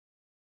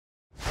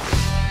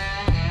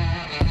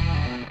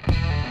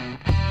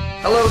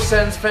Hello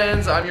Sens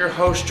fans, I'm your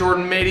host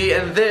Jordan Mady,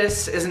 and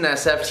this is an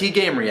SFT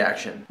game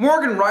reaction.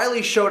 Morgan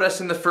Riley showed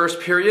us in the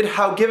first period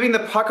how giving the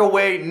puck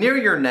away near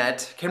your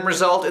net can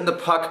result in the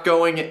puck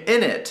going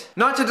in it.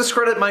 Not to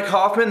discredit Mike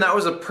Hoffman, that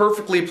was a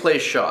perfectly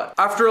placed shot.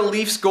 After a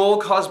Leafs goal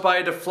caused by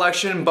a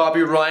deflection,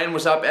 Bobby Ryan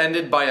was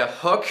upended by a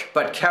hook,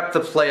 but kept the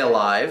play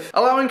alive,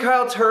 allowing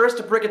Kyle Turris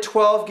to break a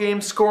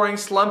 12-game scoring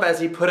slump as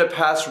he put it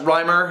past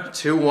Reimer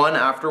 2-1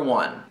 after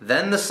 1.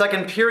 Then the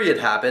second period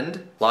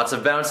happened. Lots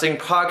of bouncing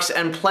pucks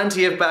and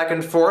plenty of back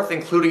and forth,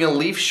 including a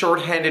Leaf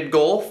shorthanded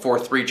goal,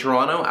 4-3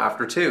 Toronto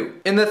after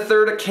 2. In the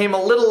third, it came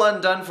a little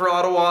undone for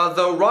Ottawa,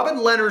 though Robin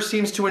Lehner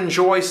seems to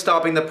enjoy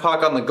stopping the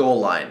puck on the goal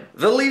line.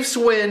 The Leafs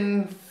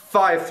win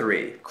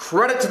 5-3.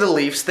 Credit to the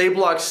Leafs, they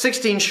blocked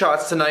 16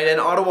 shots tonight and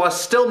Ottawa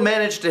still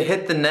managed to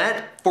hit the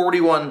net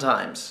 41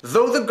 times.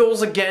 Though the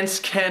goals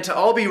against can't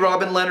all be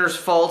Robin Lehner's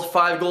fault,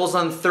 5 goals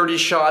on 30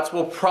 shots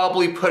will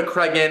probably put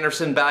Craig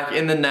Anderson back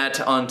in the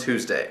net on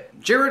Tuesday.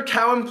 Jared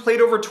Cowan played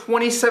over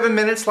 27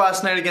 minutes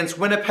last night against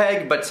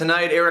Winnipeg, but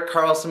tonight Erik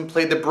Karlsson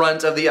played the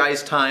brunt of the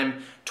ice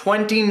time,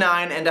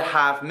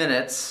 29.5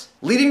 minutes,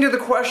 leading to the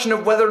question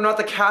of whether or not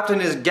the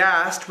captain is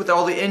gassed with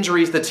all the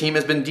injuries the team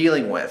has been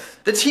dealing with.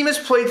 The team has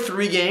played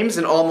 3 games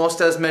in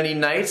almost as many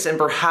nights, and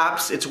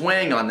perhaps it's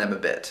weighing on them a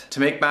bit. To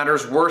make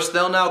matters worse,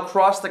 they'll now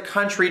cross the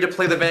country to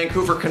play the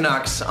Vancouver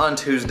Canucks on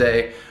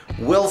Tuesday.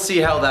 We'll see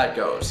how that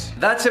goes.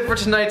 That's it for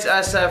tonight's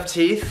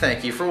SFT.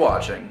 Thank you for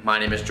watching. My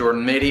name is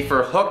Jordan Mady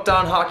for Hooked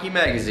on Hockey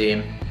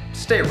Magazine.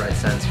 Stay right,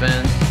 Sens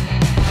fans.